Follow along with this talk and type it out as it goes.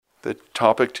The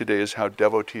topic today is how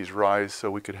devotees rise, so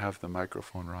we could have the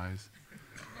microphone rise.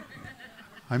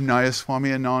 I'm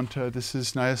Nayaswami Ananta. This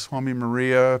is Nayaswami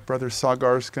Maria. Brother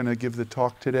Sagar is going to give the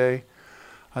talk today.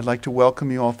 I'd like to welcome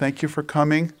you all. Thank you for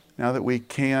coming. Now that we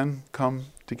can come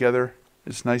together,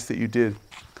 it's nice that you did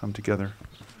come together.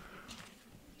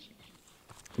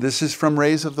 This is from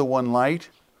Rays of the One Light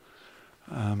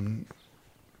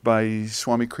by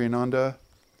Swami Kriyananda.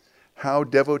 How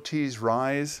devotees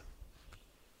rise.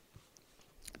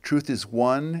 Truth is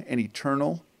one and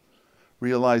eternal.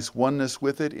 Realize oneness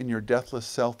with it in your deathless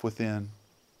self within.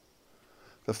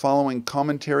 The following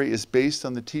commentary is based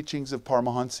on the teachings of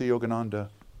Paramahansa Yogananda.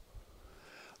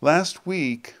 Last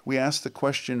week, we asked the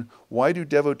question, why do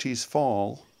devotees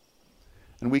fall?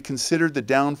 And we considered the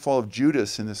downfall of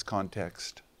Judas in this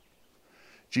context.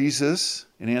 Jesus,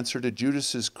 in answer to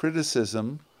Judas's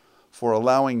criticism for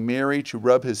allowing Mary to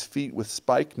rub his feet with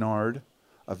spikenard,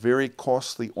 a very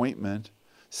costly ointment,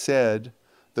 said,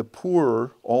 "The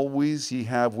poor always ye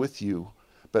have with you,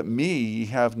 but me ye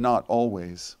have not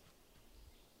always."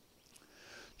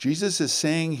 Jesus is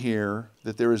saying here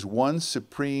that there is one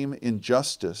supreme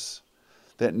injustice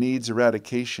that needs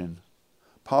eradication.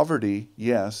 Poverty,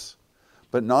 yes,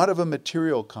 but not of a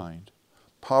material kind.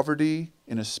 Poverty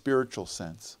in a spiritual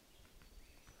sense.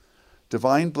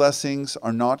 Divine blessings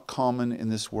are not common in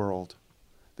this world.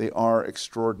 They are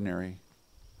extraordinary.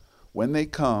 When they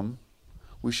come,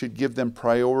 we should give them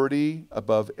priority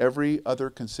above every other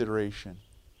consideration.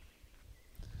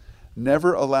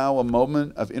 Never allow a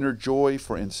moment of inner joy,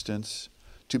 for instance,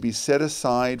 to be set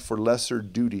aside for lesser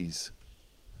duties.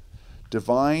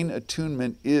 Divine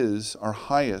attunement is our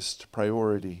highest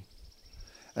priority.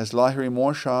 As Lahiri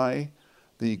Mohshai,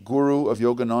 the guru of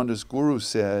Yogananda's guru,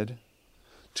 said,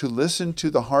 to listen to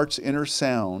the heart's inner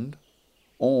sound,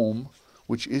 Om,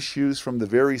 which issues from the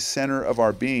very center of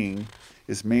our being,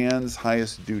 is man's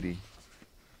highest duty.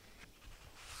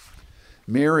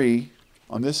 Mary,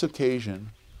 on this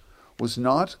occasion, was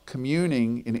not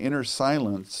communing in inner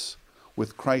silence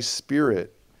with Christ's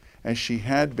Spirit as she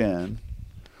had been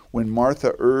when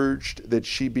Martha urged that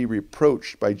she be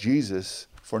reproached by Jesus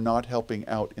for not helping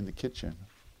out in the kitchen.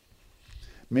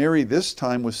 Mary this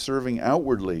time was serving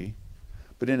outwardly,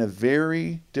 but in a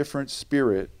very different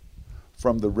spirit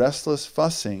from the restless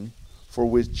fussing for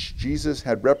which Jesus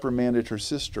had reprimanded her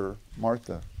sister,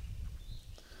 Martha.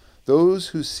 Those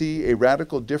who see a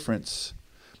radical difference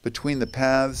between the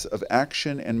paths of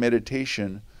action and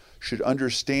meditation should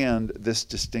understand this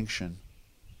distinction.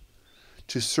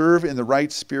 To serve in the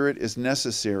right spirit is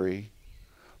necessary,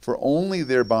 for only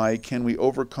thereby can we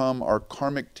overcome our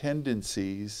karmic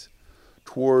tendencies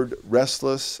toward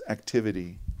restless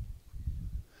activity.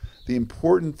 The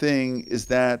important thing is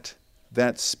that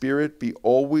spirit be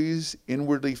always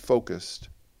inwardly focused,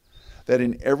 that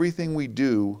in everything we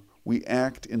do, we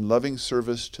act in loving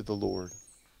service to the Lord.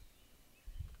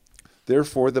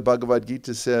 Therefore, the Bhagavad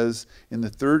Gita says in the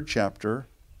 3rd chapter,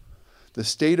 the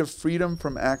state of freedom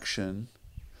from action,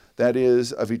 that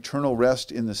is, of eternal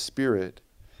rest in the spirit,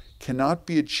 cannot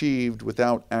be achieved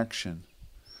without action.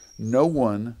 No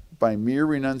one, by mere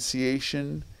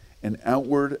renunciation and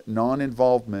outward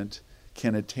non-involvement,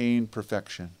 can attain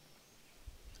perfection.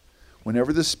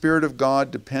 Whenever the Spirit of God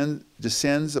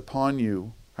descends upon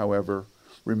you, however,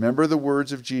 remember the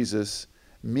words of Jesus,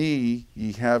 "Me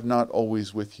ye have not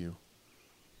always with you."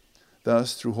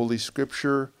 Thus, through Holy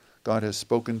Scripture, God has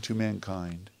spoken to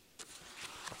mankind.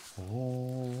 Om,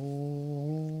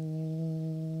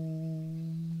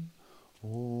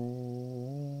 Om,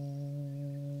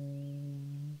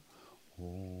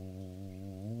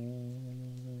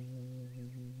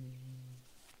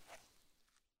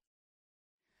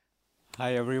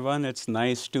 Hi everyone, it's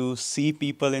nice to see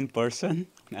people in person.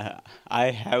 I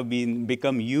have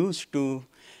become used to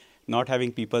not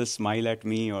having people smile at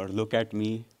me or look at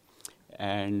me,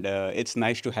 and it's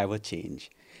nice to have a change.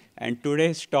 And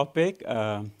today's topic,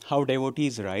 how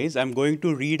devotees rise, I'm going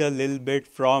to read a little bit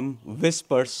from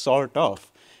Whispers, sort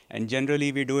of, and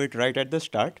generally we do it right at the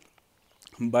start,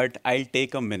 but I'll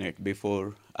take a minute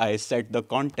before I set the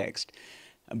context,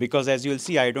 because as you'll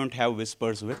see, I don't have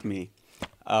Whispers with me.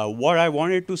 What I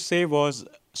wanted to say was,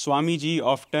 Swamiji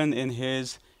often in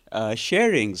his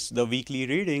sharings, the weekly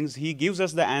readings, he gives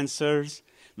us the answers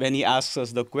when he asks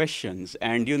us the questions.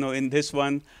 And in this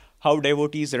one, how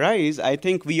devotees rise, I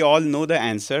think we all know the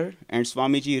answer, and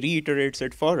Swamiji reiterates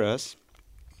it for us.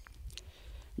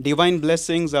 Divine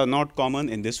blessings are not common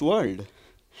in this world.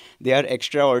 They are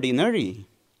extraordinary.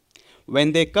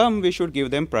 When they come, we should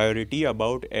give them priority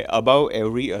above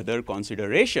every other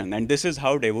consideration. And this is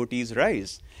how devotees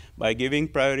rise, by giving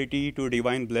priority to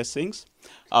divine blessings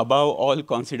above all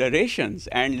considerations.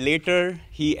 And later,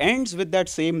 he ends with that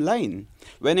same line.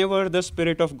 Whenever the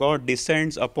Spirit of God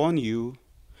descends upon you,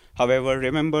 however,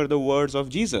 remember the words of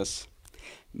Jesus.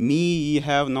 Me ye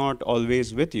have not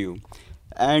always with you.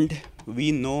 And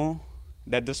we know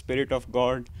that the Spirit of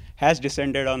God has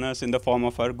descended on us in the form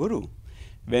of our Guru.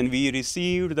 When we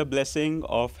received the blessing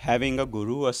of having a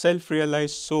Guru, a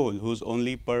self-realized soul whose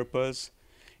only purpose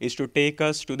is to take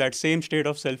us to that same state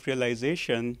of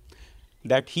self-realization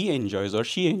that he enjoys or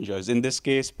she enjoys. In this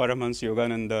case, Paramahansa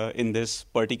Yogananda in this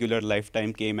particular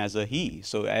lifetime came as a he.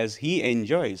 So as he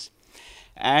enjoys.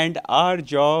 And our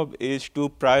job is to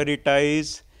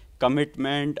prioritize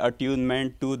commitment,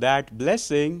 attunement to that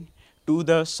blessing, to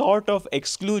the sort of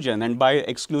exclusion. And by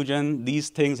exclusion, these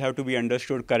things have to be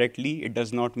understood correctly. It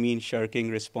does not mean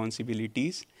shirking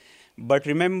responsibilities, but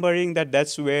remembering that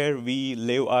that's where we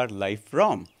live our life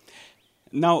from.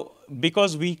 Now,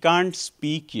 because we can't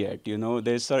speak yet,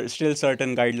 there's still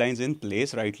certain guidelines in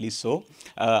place, rightly so.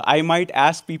 I might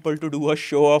ask people to do a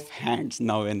show of hands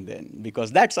now and then,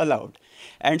 because that's allowed.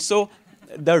 And so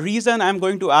the reason I'm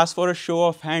going to ask for a show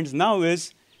of hands now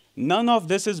is none of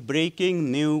this is breaking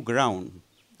new ground.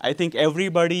 I think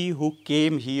everybody who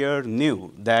came here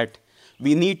knew that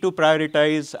we need to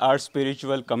prioritize our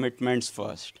spiritual commitments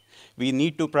first. We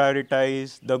need to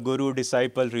prioritize the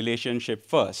guru-disciple relationship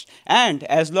first. And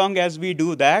as long as we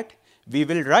do that, we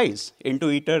will rise into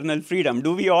eternal freedom.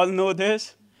 Do we all know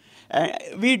this?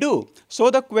 We do. So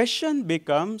the question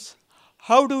becomes,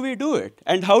 how do we do it?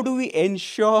 And how do we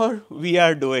ensure we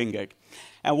are doing it?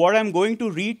 And what I'm going to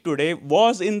read today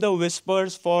was in the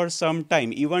whispers for some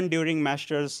time, even during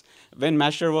when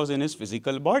Master was in his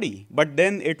physical body. But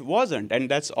then it wasn't, and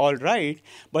that's all right.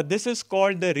 But this is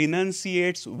called the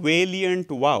renunciate's valiant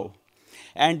vow.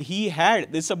 And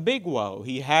it's a big vow.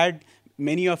 He had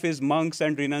many of his monks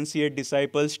and renunciate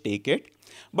disciples take it.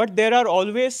 But there are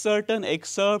always certain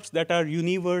excerpts that are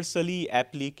universally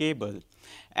applicable.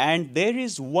 And there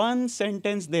is one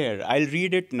sentence there. I'll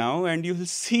read it now, and you'll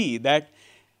see that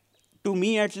to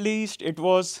me at least,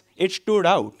 it stood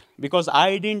out because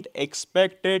I didn't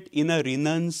expect it in a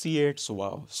renunciate's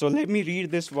vow. So let me read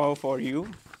this vow for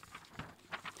you.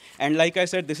 And like I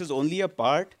said, this is only a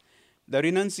part. The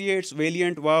renunciate's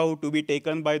valiant vow to be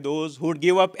taken by those who would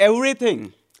give up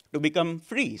everything to become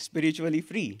free, spiritually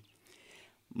free.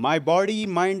 My body,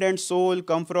 mind, and soul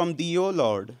come from thee, O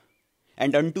Lord,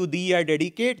 and unto thee I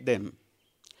dedicate them.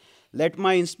 Let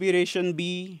my inspiration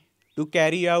be to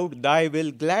carry out thy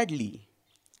will gladly.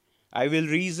 I will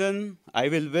reason, I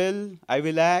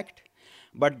will act,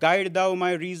 but guide thou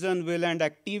my reason, will, and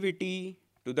activity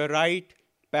to the right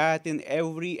path in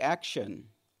every action.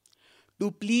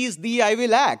 To please thee I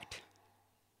will act,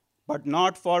 but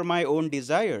not for my own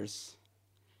desires.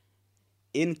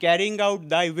 In carrying out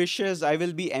thy wishes I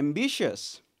will be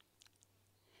ambitious.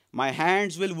 My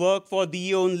hands will work for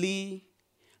thee only.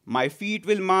 My feet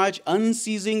will march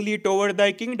unceasingly toward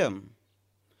thy kingdom.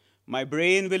 My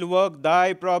brain will work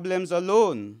thy problems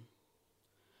alone.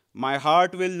 My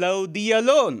heart will love thee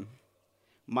alone.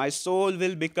 My soul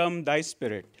will become thy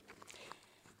spirit.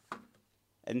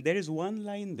 And there is one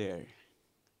line there.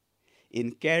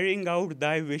 In carrying out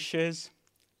thy wishes,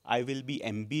 I will be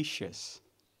ambitious.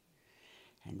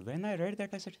 And when I read that,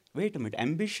 I said, wait a minute,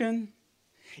 ambition?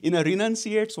 In a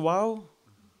renunciate's vow?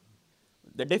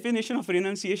 The definition of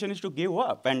renunciation is to give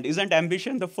up. And isn't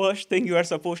ambition the first thing you are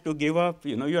supposed to give up?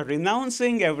 You're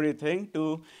renouncing everything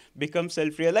to become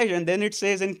self-realized. And then it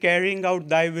says, in carrying out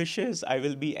thy wishes, I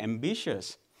will be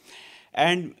ambitious.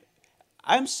 And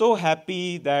I'm so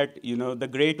happy that, the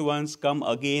great ones come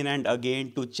again and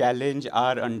again to challenge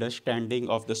our understanding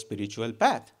of the spiritual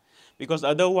path. Because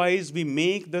otherwise, we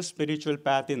make the spiritual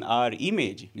path in our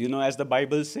image. As the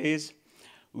Bible says,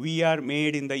 we are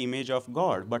made in the image of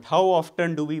God. But how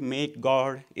often do we make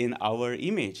God in our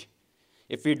image?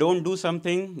 If we don't do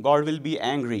something, God will be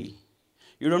angry.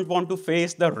 You don't want to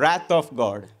face the wrath of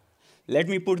God. Let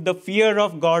me put the fear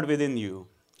of God within you.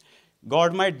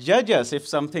 God might judge us if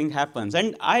something happens.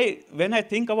 And when I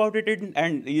think about it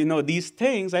and these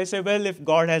things, I say, well, if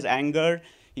God has anger,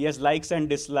 he has likes and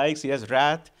dislikes, he has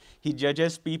wrath, he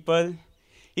judges people,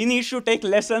 he needs to take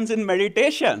lessons in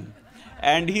meditation.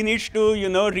 And he needs to,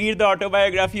 read the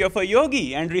autobiography of a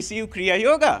yogi and receive Kriya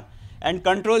Yoga and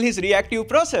control his reactive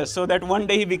process so that one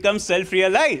day he becomes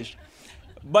self-realized.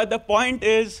 But the point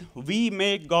is, we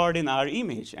make God in our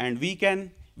image, and we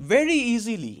can very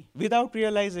easily, without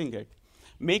realizing it,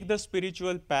 make the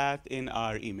spiritual path in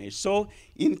our image. So,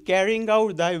 in carrying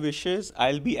out thy wishes,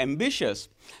 I'll be ambitious.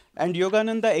 And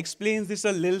Yogananda explains this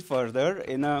a little further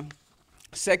in a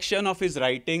section of his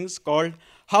writings called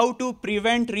How to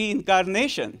Prevent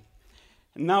Reincarnation.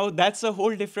 Now, that's a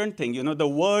whole different thing. You know, the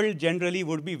world generally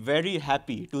would be very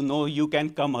happy to know you can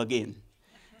come again.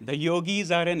 The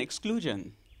yogis are an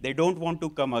exclusion. They don't want to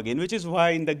come again, which is why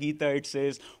in the Gita it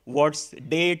says, what's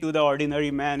day to the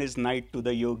ordinary man is night to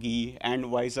the yogi, and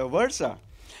vice versa.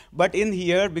 But in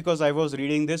here, because I was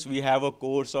reading this, we have a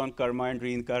course on karma and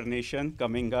reincarnation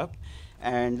coming up.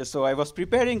 And so I was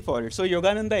preparing for it. So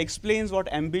Yogananda explains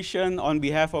what ambition on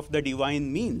behalf of the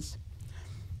divine means.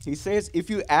 He says, if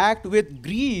you act with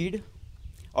greed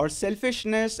or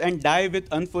selfishness and die with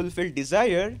unfulfilled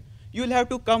desire, you'll have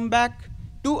to come back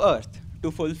to earth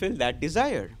to fulfill that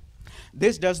desire.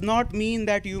 This does not mean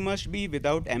that you must be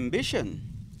without ambition.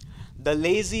 The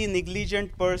lazy,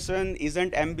 negligent person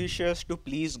isn't ambitious to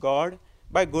please God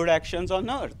by good actions on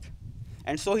earth.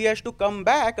 And so he has to come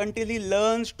back until he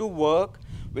learns to work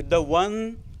with the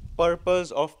one purpose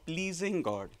of pleasing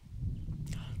God.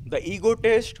 The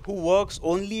egotist who works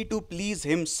only to please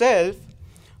himself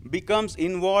becomes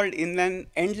involved in an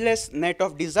endless net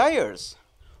of desires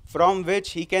from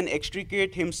which he can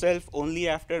extricate himself only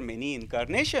after many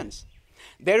incarnations.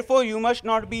 Therefore, you must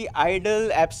not be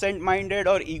idle, absent-minded,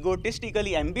 or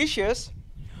egotistically ambitious,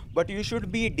 but you should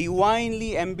be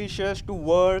divinely ambitious to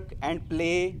work and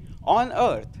play on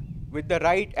earth with the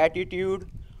right attitude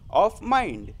of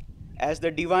mind, as the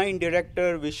divine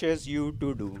director wishes you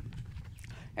to do.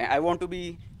 And I want to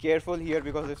be careful here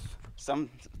because if some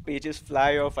pages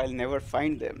fly off, I'll never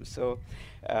find them. So,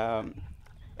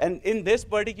 and in this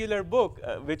particular book,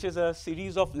 which is a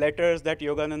series of letters that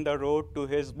Yogananda wrote to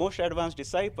his most advanced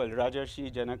disciple,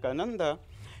 Rajarshi Janakananda,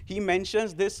 he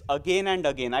mentions this again and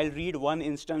again. I'll read one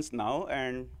instance now,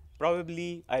 and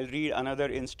probably I'll read another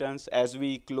instance as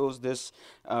we close this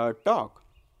talk.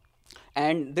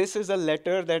 And this is a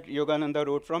letter that Yogananda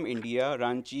wrote from India,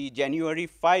 Ranchi, January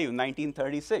 5,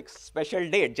 1936, special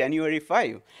date, January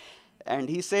 5. And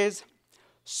he says,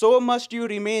 so must you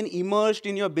remain immersed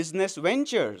in your business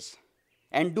ventures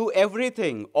and do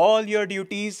everything, all your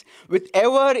duties, with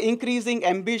ever increasing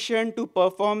ambition to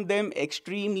perform them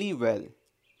extremely well,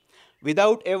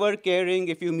 without ever caring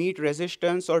if you meet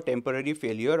resistance or temporary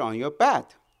failure on your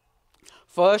path.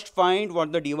 First, find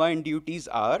what the divine duties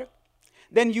are,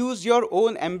 then use your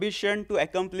own ambition to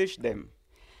accomplish them,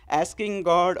 asking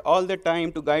God all the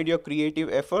time to guide your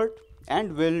creative effort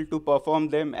and will to perform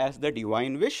them as the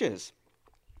divine wishes.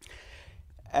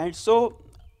 And so,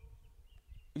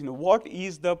 what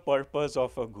is the purpose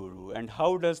of a guru and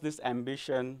how does this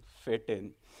ambition fit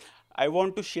in? I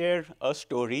want to share a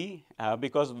story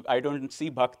because I don't see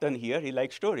Bhaktan here. He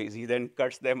likes stories. He then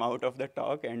cuts them out of the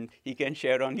talk and he can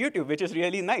share on YouTube, which is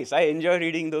really nice. I enjoy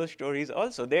reading those stories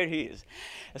also. There he is.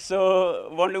 So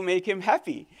want to make him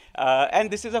happy. And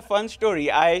this is a fun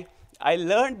story. I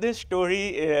learned this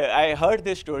story, I heard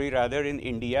this story rather in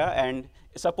India, and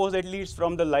supposedly it's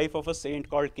from the life of a saint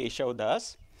called Keshav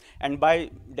Das. And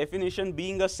by definition,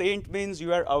 being a saint means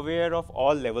you are aware of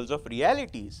all levels of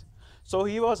realities. So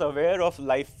he was aware of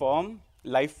life form,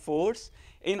 life force,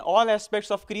 in all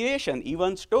aspects of creation,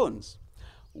 even stones.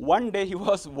 One day he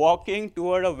was walking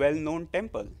toward a well-known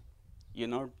temple,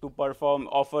 to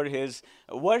offer his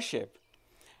worship.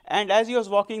 And as he was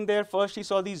walking there, first he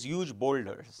saw these huge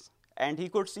boulders, and he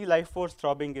could see life force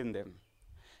throbbing in them.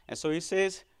 And so he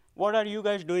says, what are you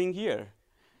guys doing here?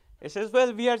 He says,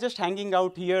 well, we are just hanging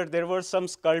out here. There were some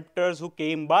sculptors who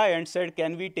came by and said,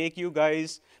 can we take you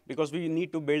guys because we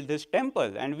need to build this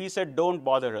temple? And we said, don't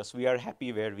bother us. We are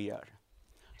happy where we are.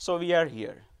 So we are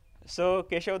here. So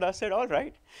Keshav Das said, all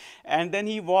right. And then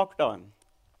he walked on.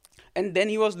 And then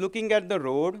he was looking at the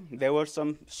road. There were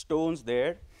some stones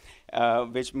there,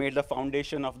 which made the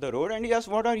foundation of the road. And he asked,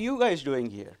 what are you guys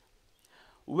doing here?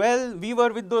 Well, we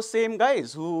were with those same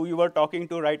guys who you were talking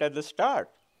to right at the start.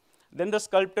 Then the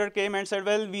sculptor came and said,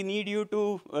 well, we need you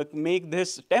to make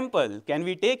this temple. Can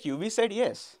we take you? We said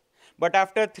yes. But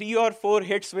after 3 or 4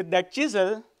 hits with that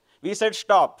chisel, we said,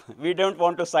 stop. We don't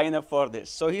want to sign up for this.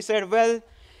 So he said, well,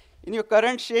 in your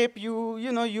current shape,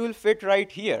 you'll fit right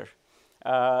here.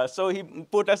 So he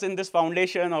put us in this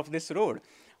foundation of this road.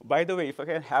 By the way, if I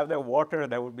can have the water,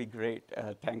 that would be great.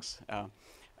 Thanks.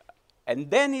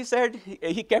 And then he said,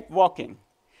 he kept walking.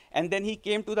 And then he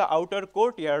came to the outer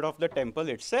courtyard of the temple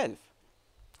itself.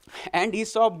 And he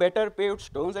saw better paved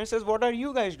stones and says, what are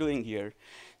you guys doing here?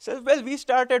 He says, well,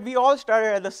 we all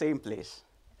started at the same place.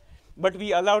 But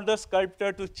we allowed the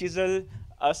sculptor to chisel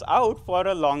us out for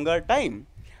a longer time.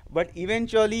 But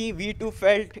eventually, we too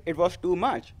felt it was too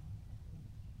much.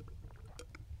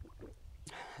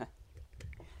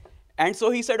 And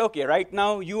so he said, okay, right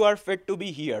now you are fit to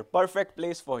be here, perfect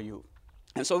place for you.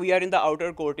 And so we are in the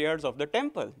outer courtyards of the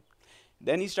temple.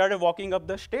 Then he started walking up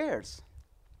the stairs.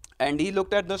 And he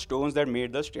looked at the stones that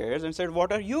made the stairs and said,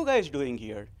 "What are you guys doing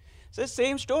here?" Says,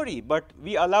 "Same story, but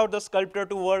we allowed the sculptor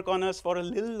to work on us for a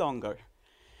little longer.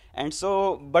 And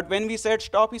so, but when we said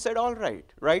stop, he said, all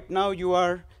right now you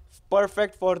are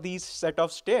perfect for these set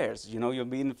of stairs. You know, you've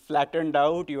been flattened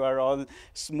out, you are all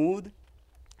smooth."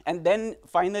 And then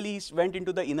finally he went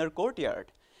into the inner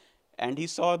courtyard and he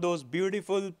saw those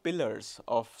beautiful pillars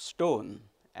of stone.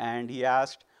 And he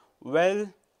asked,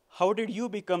 "Well, how did you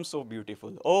become so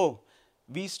beautiful?" "Oh,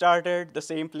 we started the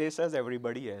same place as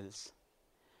everybody else.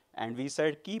 And we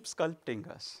said, keep sculpting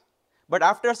us." But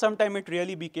after some time, it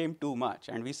really became too much.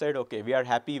 And we said, okay, we are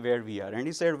happy where we are. And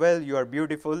he said, "Well, you are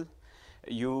beautiful.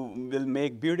 You will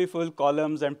make beautiful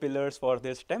columns and pillars for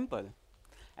this temple."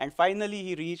 And finally,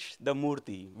 he reached the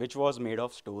Murti, which was made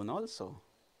of stone also.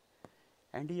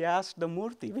 And he asked the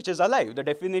Murti, which is alive. The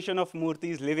definition of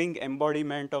Murti is living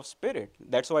embodiment of spirit.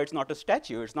 That's why it's not a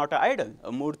statue, it's not an idol.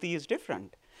 A Murti is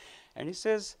different. And he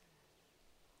says,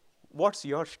 "What's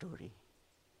your story?"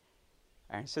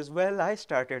 And he says, "Well, I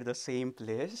started the same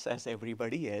place as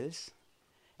everybody else.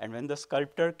 And when the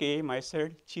sculptor came, I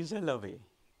said, chisel away.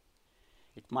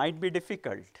 It might be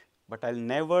difficult, but I'll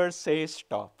never say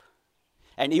stop.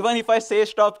 And even if I say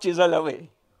stop, chisel away."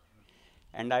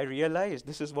 And I realized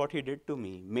this is what he did to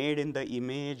me, made in the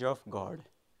image of God.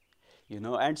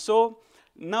 And so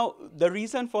now the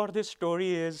reason for this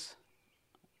story is,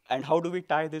 and how do we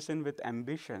tie this in with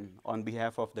ambition on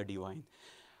behalf of the divine?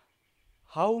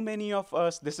 How many of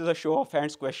us, this is a show of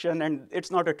hands question, and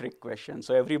it's not a trick question,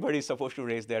 so everybody is supposed to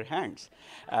raise their hands.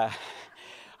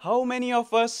 How many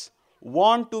of us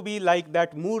want to be like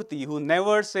that Murti who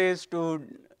never says to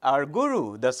our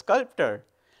guru, the sculptor,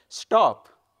 stop?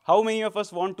 How many of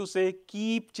us want to say,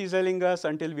 keep chiseling us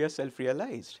until we are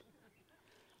self-realized?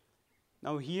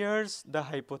 Now here's the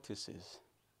hypothesis.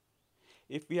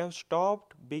 If we have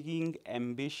stopped being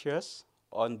ambitious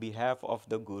on behalf of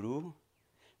the guru,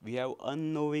 we have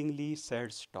unknowingly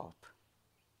said stop.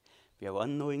 We have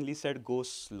unknowingly said go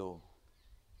slow.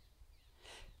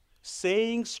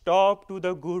 Saying stop to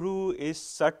the guru is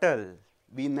subtle.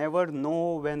 We never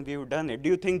know when we've done it. Do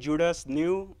you think Judas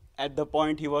knew at the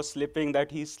point he was slipping that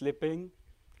he's slipping?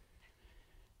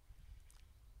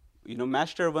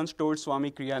 Master once told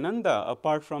Swami Kriyananda,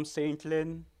 apart from Saint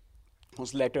Lin,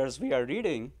 whose letters we are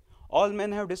reading, all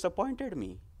men have disappointed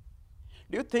me.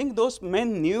 Do you think those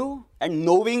men knew and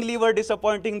knowingly were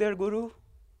disappointing their guru?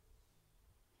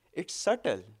 It's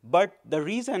subtle. But the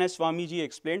reason, as Swamiji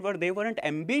explained, was they weren't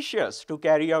ambitious to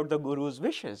carry out the guru's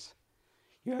wishes.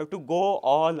 You have to go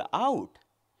all out.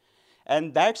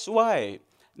 And that's why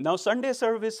now Sunday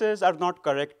services are not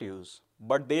correctives,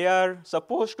 but they are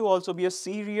supposed to also be a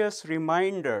serious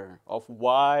reminder of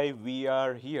why we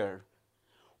are here.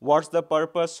 What's the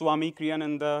purpose Swami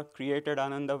Kriyananda created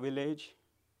Ananda Village?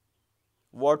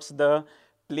 What's the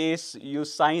place you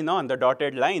sign on, the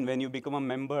dotted line, when you become a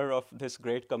member of this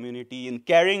great community? In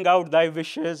carrying out thy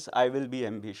wishes, I will be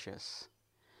ambitious.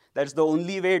 That's the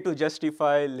only way to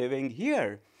justify living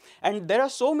here. And there are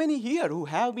so many here who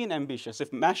have been ambitious.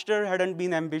 If Master hadn't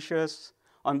been ambitious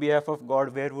on behalf of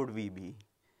God, where would we be?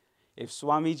 If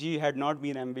Swamiji had not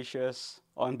been ambitious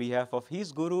on behalf of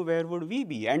his guru, where would we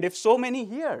be? And if so many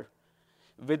here,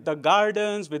 with the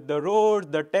gardens, with the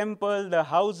road, the temple, the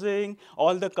housing,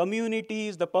 all the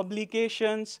communities, the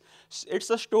publications, it's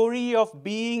a story of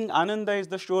being. Ananda is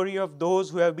the story of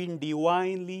those who have been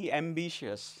divinely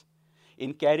ambitious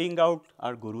in carrying out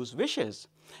our guru's wishes.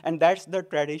 And that's the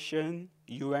tradition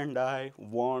you and I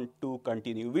want to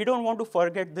continue. We don't want to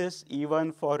forget this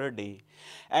even for a day.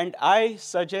 And I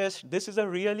suggest this is a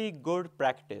really good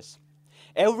practice.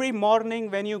 Every morning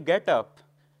when you get up,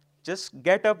 just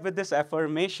get up with this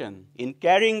affirmation. In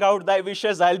carrying out thy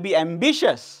wishes, I'll be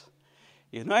ambitious.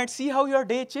 And see how your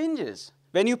day changes.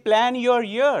 When you plan your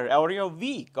year or your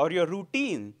week or your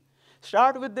routine,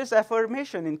 start with this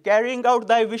affirmation. In carrying out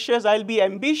thy wishes, I'll be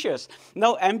ambitious.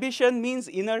 Now, ambition means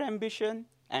inner ambition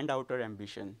and outer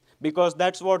ambition, because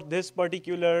that's what this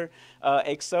particular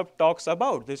excerpt talks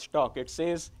about, this talk. It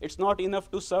says it's not enough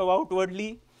to serve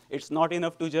outwardly. It's not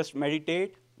enough to just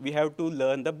meditate. We have to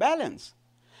learn the balance.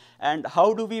 And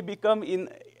how do we become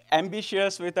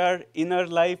ambitious with our inner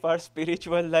life, our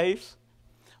spiritual lives?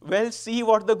 Well, see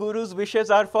what the Guru's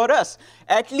wishes are for us.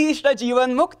 At least a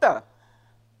Jivan Mukta.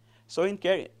 So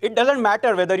it doesn't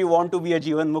matter whether you want to be a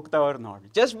Jivan Mukta or not.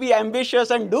 Just be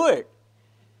ambitious and do it.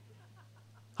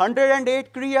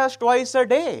 108 Kriyas twice a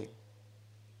day.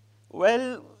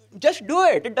 Well, just do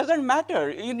it. It doesn't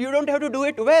matter. You don't have to do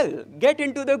it well. Get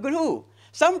into the groove.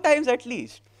 Sometimes at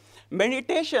least.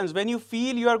 Meditations, when you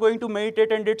feel you are going to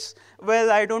meditate and it's, well,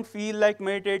 I don't feel like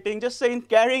meditating, just say, in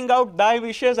carrying out thy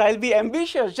wishes, I'll be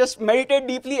ambitious. Just meditate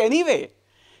deeply anyway.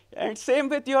 And same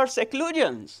with your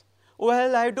seclusions.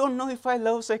 Well, I don't know if I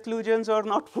love seclusions or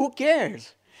not. Who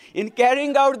cares? In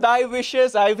carrying out thy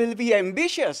wishes, I will be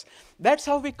ambitious. That's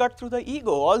how we cut through the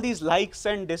ego, all these likes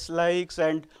and dislikes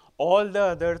and all the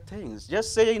other things.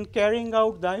 Just say, in carrying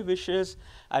out thy wishes,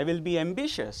 I will be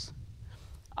ambitious.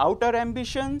 Outer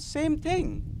ambition, same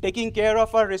thing. Taking care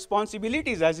of our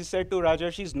responsibilities, as he said to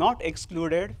Rajarshi, is not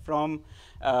excluded from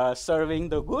serving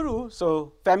the Guru.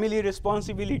 So family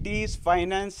responsibilities,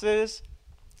 finances,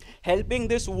 helping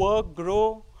this work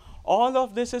grow, all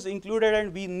of this is included,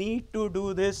 and we need to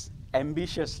do this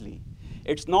ambitiously.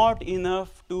 It's not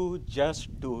enough to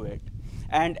just do it.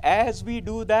 And as we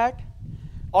do that,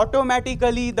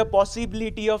 automatically the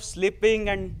possibility of slipping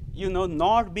and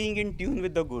not being in tune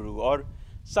with the Guru, or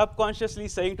subconsciously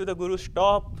saying to the Guru,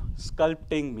 stop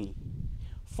sculpting me,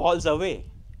 falls away,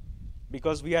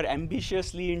 because we are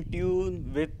ambitiously in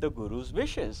tune with the Guru's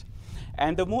wishes.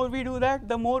 And the more we do that,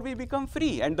 the more we become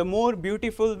free, and the more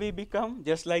beautiful we become,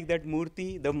 just like that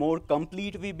Murti, the more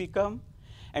complete we become,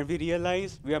 and we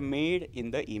realize we are made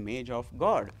in the image of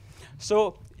God.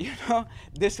 So,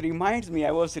 this reminds me,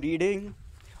 I was reading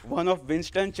one of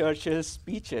Winston Churchill's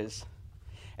speeches,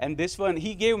 and this one,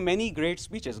 he gave many great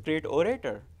speeches, great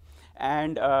orator,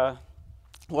 and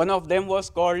one of them was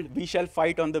called, "We Shall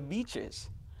Fight on the Beaches."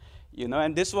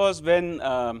 And this was when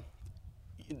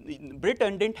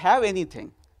Britain didn't have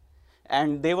anything,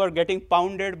 and they were getting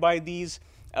pounded by these,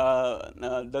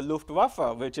 the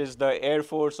Luftwaffe, which is the air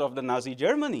force of the Nazi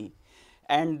Germany,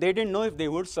 and they didn't know if they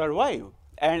would survive.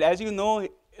 And as you know,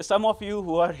 some of you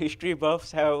who are history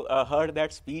buffs have heard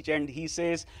that speech, and he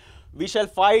says, we shall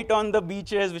fight on the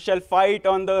beaches, we shall fight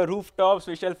on the rooftops,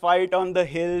 we shall fight on the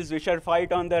hills, we shall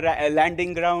fight on the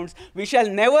landing grounds, we shall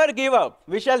never give up,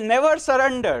 we shall never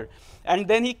surrender. And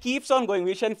then he keeps on going,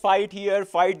 we shall fight here,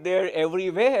 fight there,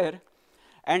 everywhere.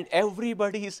 And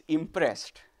everybody is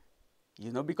impressed,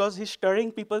 because he's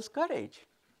stirring people's courage.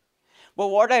 But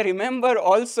what I remember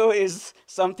also is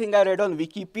something I read on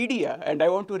Wikipedia, and I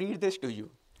want to read this to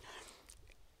you.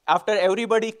 After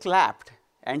everybody clapped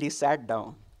and he sat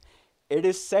down, it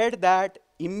is said that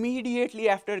immediately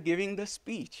after giving the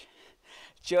speech,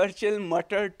 Churchill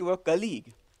muttered to a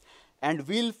colleague, and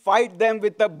we'll fight them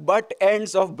with the butt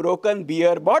ends of broken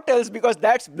beer bottles, because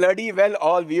that's bloody well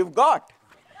all we've got.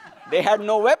 They had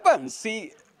no weapons.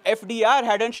 See, FDR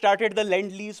hadn't started the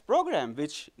Lend-Lease program,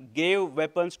 which gave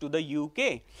weapons to the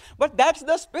UK. But that's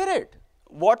the spirit.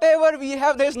 Whatever we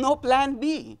have, there's no plan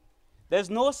B. There's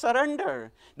no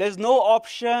surrender. There's no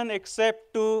option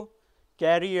except to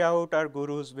carry out our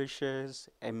Guru's wishes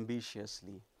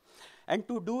ambitiously. And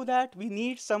to do that, we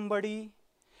need somebody.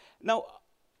 Now,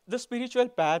 the spiritual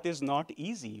path is not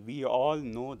easy. We all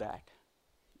know that.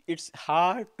 It's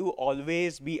hard to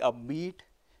always be upbeat,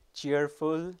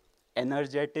 cheerful,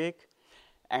 energetic,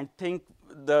 and think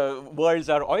the world's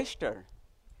our oyster.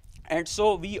 And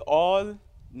so we all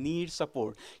need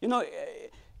support.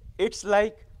 It's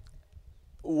like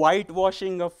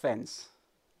whitewashing a fence.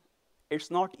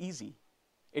 It's not easy.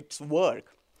 It's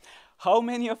work. How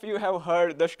many of you have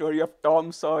heard the story of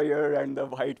Tom Sawyer and the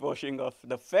whitewashing of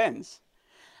the fence?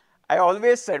 I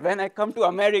always said, when I come to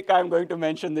America, I'm going to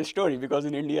mention this story, because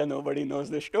in India, nobody knows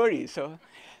the story.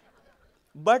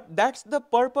 But that's the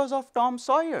purpose of Tom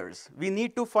Sawyers. We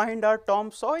need to find our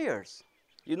Tom Sawyers.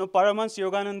 Paramahansa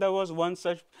Yogananda was one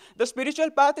such. The spiritual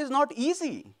path is not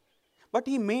easy, but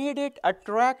he made it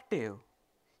attractive.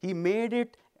 He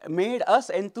made us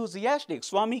enthusiastic.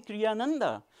 Swami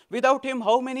Kriyananda. Without him,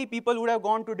 how many people would have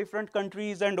gone to different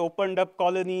countries and opened up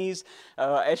colonies,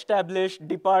 established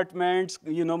departments,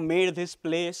 made this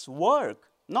place work?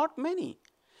 Not many.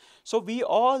 So we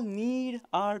all need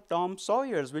our Tom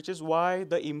Sawyers, which is why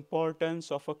the importance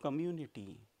of a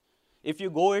community. If you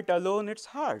go it alone, it's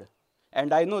hard.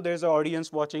 And I know there's an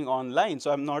audience watching online,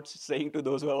 so I'm not saying to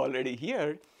those who are already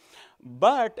here.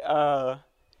 But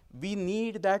we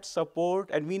need that support,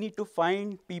 and we need to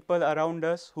find people around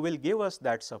us who will give us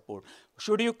that support.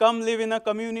 Should you come live in a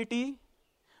community?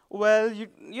 Well,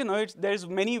 there's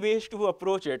many ways to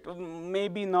approach it.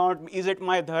 Maybe not. Is it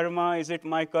my dharma? Is it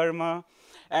my karma?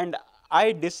 And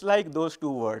I dislike those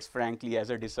two words, frankly, as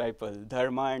a disciple,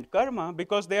 dharma and karma,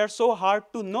 because they are so hard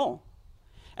to know.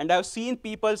 And I've seen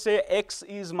people say X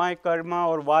is my karma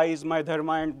or Y is my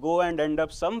dharma and go and end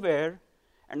up somewhere.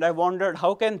 And I wondered,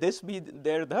 how can this be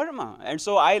their dharma? And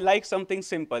so I like something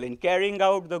simple. In carrying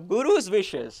out the Guru's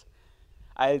wishes,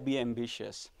 I'll be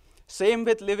ambitious. Same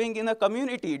with living in a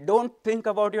community. Don't think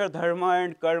about your dharma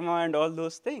and karma and all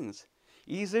those things.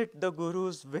 Is it the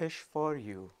Guru's wish for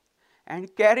you?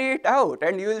 And carry it out,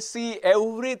 and you will see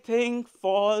everything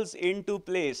falls into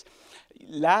place.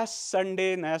 Last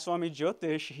Sunday, Nayaswami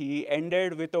Jyotish, he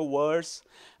ended with a verse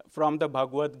from the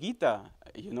Bhagavad Gita,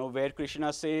 where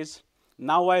Krishna says,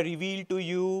 "Now I reveal to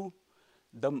you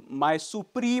my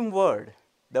supreme word,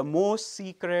 the most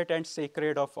secret and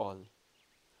sacred of all."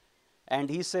 And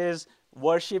he says,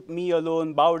 "Worship me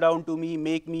alone, bow down to me,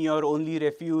 make me your only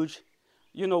refuge."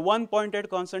 One-pointed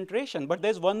concentration. But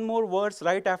there's one more verse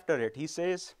right after it. He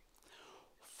says,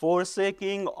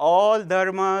 "Forsaking all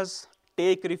dharmas,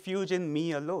 take refuge in me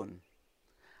alone.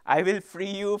 I will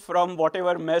free you from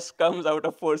whatever mess comes out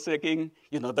of forsaking."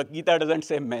 The Gita doesn't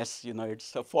say mess,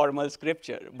 it's a formal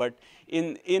scripture. But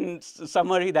in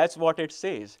summary, that's what it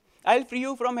says. I'll free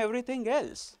you from everything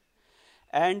else.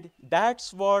 And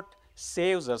that's what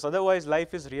saves us. Otherwise,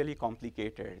 life is really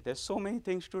complicated. There's so many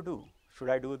things to do. Should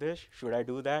I do this? Should I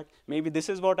do that? Maybe this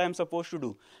is what I'm supposed to do.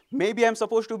 Maybe I'm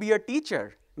supposed to be a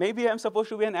teacher. Maybe I'm supposed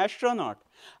to be an astronaut.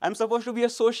 I'm supposed to be a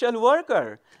social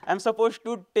worker. I'm supposed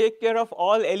to take care of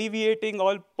alleviating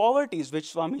all poverties,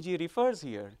 which Swamiji refers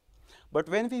here. But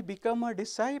when we become a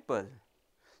disciple,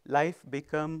 life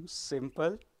becomes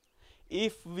simple.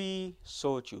 If we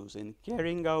so choose, in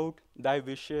carrying out thy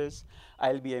wishes,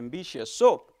 I'll be ambitious.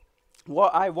 So,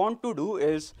 what I want to do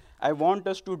is, I want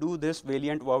us to do this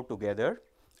valiant vow together,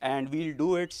 and we'll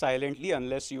do it silently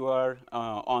unless you are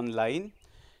online.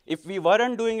 If we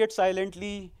weren't doing it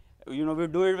silently,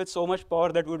 we'd do it with so much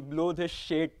power that would blow this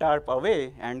shade tarp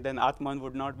away, and then Atman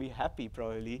would not be happy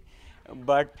probably.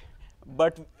 But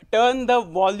turn the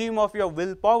volume of your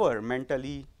willpower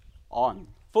mentally on.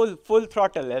 Full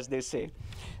throttle, as they say.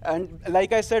 And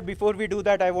like I said, before we do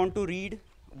that, I want to read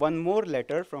one more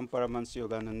letter from Paramahansa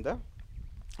Yogananda.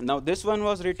 Now, this one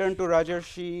was written to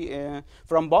Rajarshi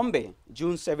from Bombay,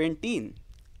 June 17.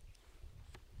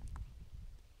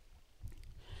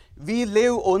 "We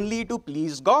live only to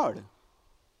please God.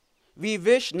 We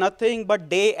wish nothing but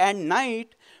day and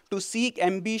night to seek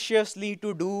ambitiously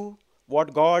to do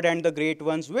what God and the great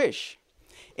ones wish.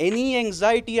 Any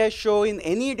anxiety I show in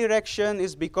any direction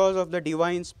is because of the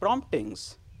divine's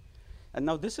promptings." And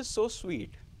now this is so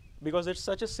sweet, because it's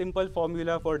such a simple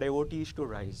formula for devotees to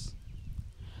rise.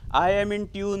 "I am in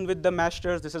tune with the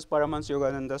masters." This is Paramahansa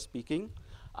Yogananda speaking.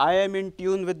 "I am in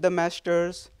tune with the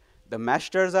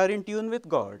masters are in tune with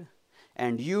God,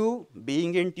 and you,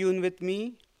 being in tune with me,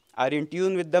 are in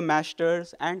tune with the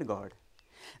masters and God.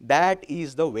 That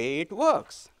is the way it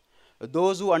works.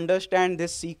 Those who understand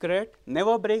this secret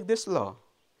never break this law,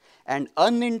 and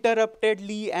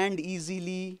uninterruptedly and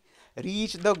easily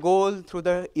reach the goal through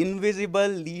the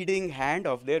invisible leading hand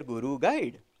of their Guru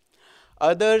guide.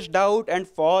 Others doubt and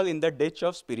fall in the ditch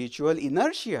of spiritual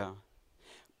inertia.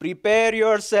 Prepare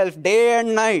yourself day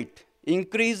and night,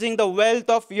 increasing the wealth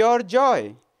of your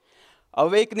joy,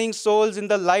 awakening souls in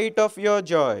the light of your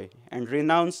joy, and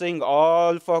renouncing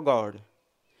all for God.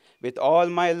 With all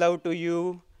my love to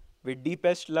you, with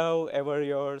deepest love, ever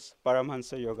yours,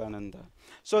 Paramahansa Yogananda."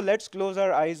 So let's close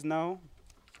our eyes now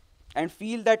and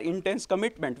feel that intense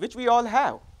commitment, which we all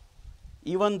have,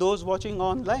 even those watching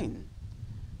online.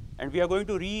 And we are going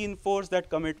to reinforce that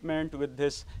commitment with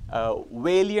this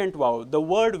valiant vow. The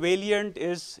word valiant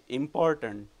is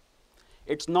important.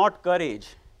 It's not courage.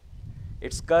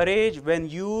 It's courage when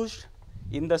used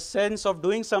in the sense of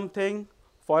doing something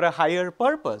for a higher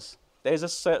purpose. There is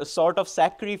a sort of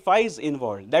sacrifice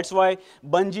involved. That's why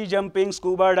bungee jumping,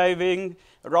 scuba diving,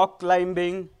 rock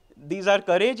climbing, these are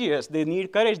courageous. They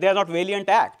need courage. They are not valiant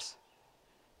acts.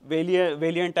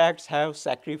 Valiant acts have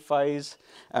sacrifice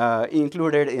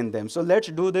included in them. So let's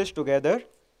do this together.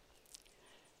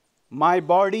 "My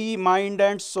body, mind,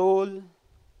 and soul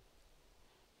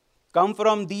come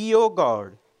from thee, O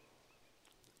God,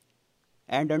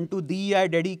 and unto thee I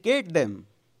dedicate them.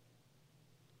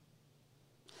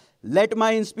 Let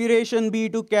my inspiration be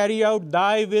to carry out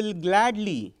thy will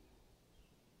gladly.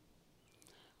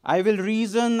 I will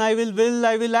reason, I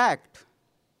will act.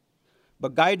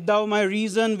 But guide thou my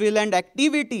reason, will, and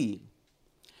activity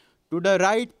to the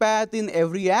right path in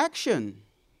every action.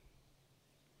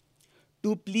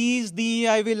 To please thee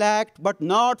I will act, but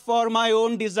not for my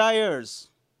own desires.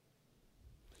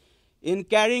 In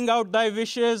carrying out thy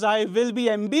wishes, I will be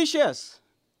ambitious.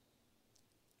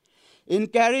 In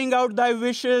carrying out thy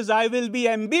wishes, I will be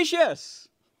ambitious.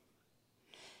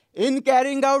 In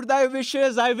carrying out thy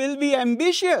wishes, I will be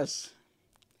ambitious.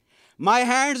 My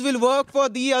hands will work for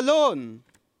thee alone.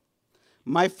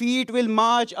 My feet will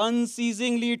march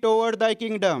unceasingly toward thy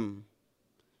kingdom.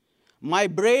 My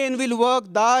brain will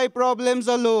work thy problems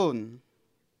alone.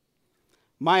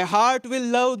 My heart will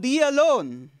love thee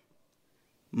alone.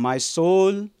 My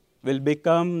soul will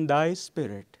become thy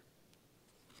spirit.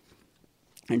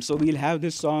 And so we'll have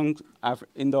this song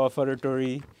in the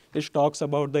offertory, which talks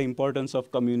about the importance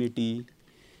of community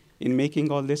in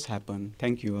making all this happen.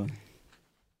 Thank you all.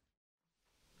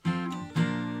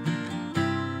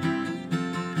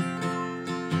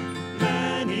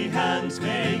 Many hands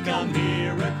make a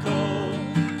miracle.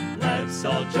 Let's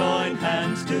all join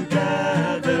hands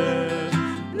together.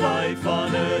 Life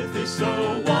on earth is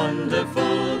so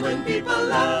wonderful when people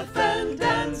laugh and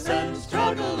dance and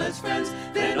struggle as friends.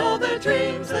 Then all their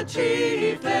dreams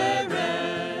achieve their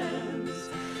ends.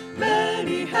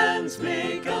 Many hands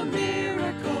make a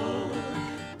miracle.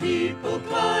 People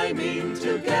climbing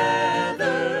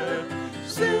together.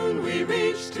 Soon we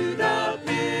reach to the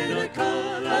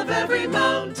pinnacle of every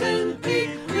mountain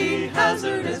peak we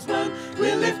hazard as one.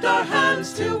 We'll lift our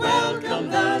hands to welcome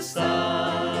the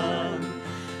sun.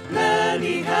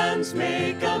 Many hands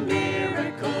make a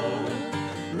miracle.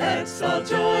 Let's all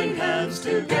join hands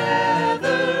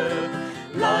together.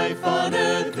 Life on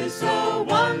earth is so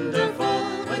wonderful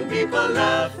when people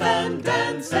laugh and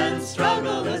dance and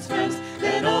struggle as friends.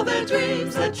 Then all their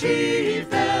dreams achieve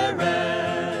their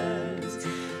ends.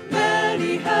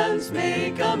 Many hands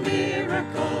make a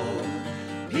miracle.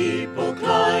 People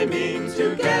climbing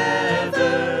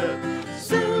together.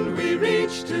 Soon we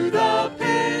reach to the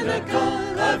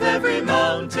pinnacle of every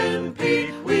mountain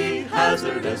peak we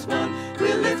hazard as one.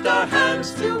 We lift our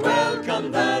hands to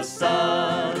welcome the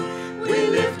sun. We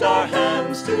lift our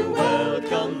hands to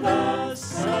welcome the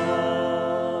sun.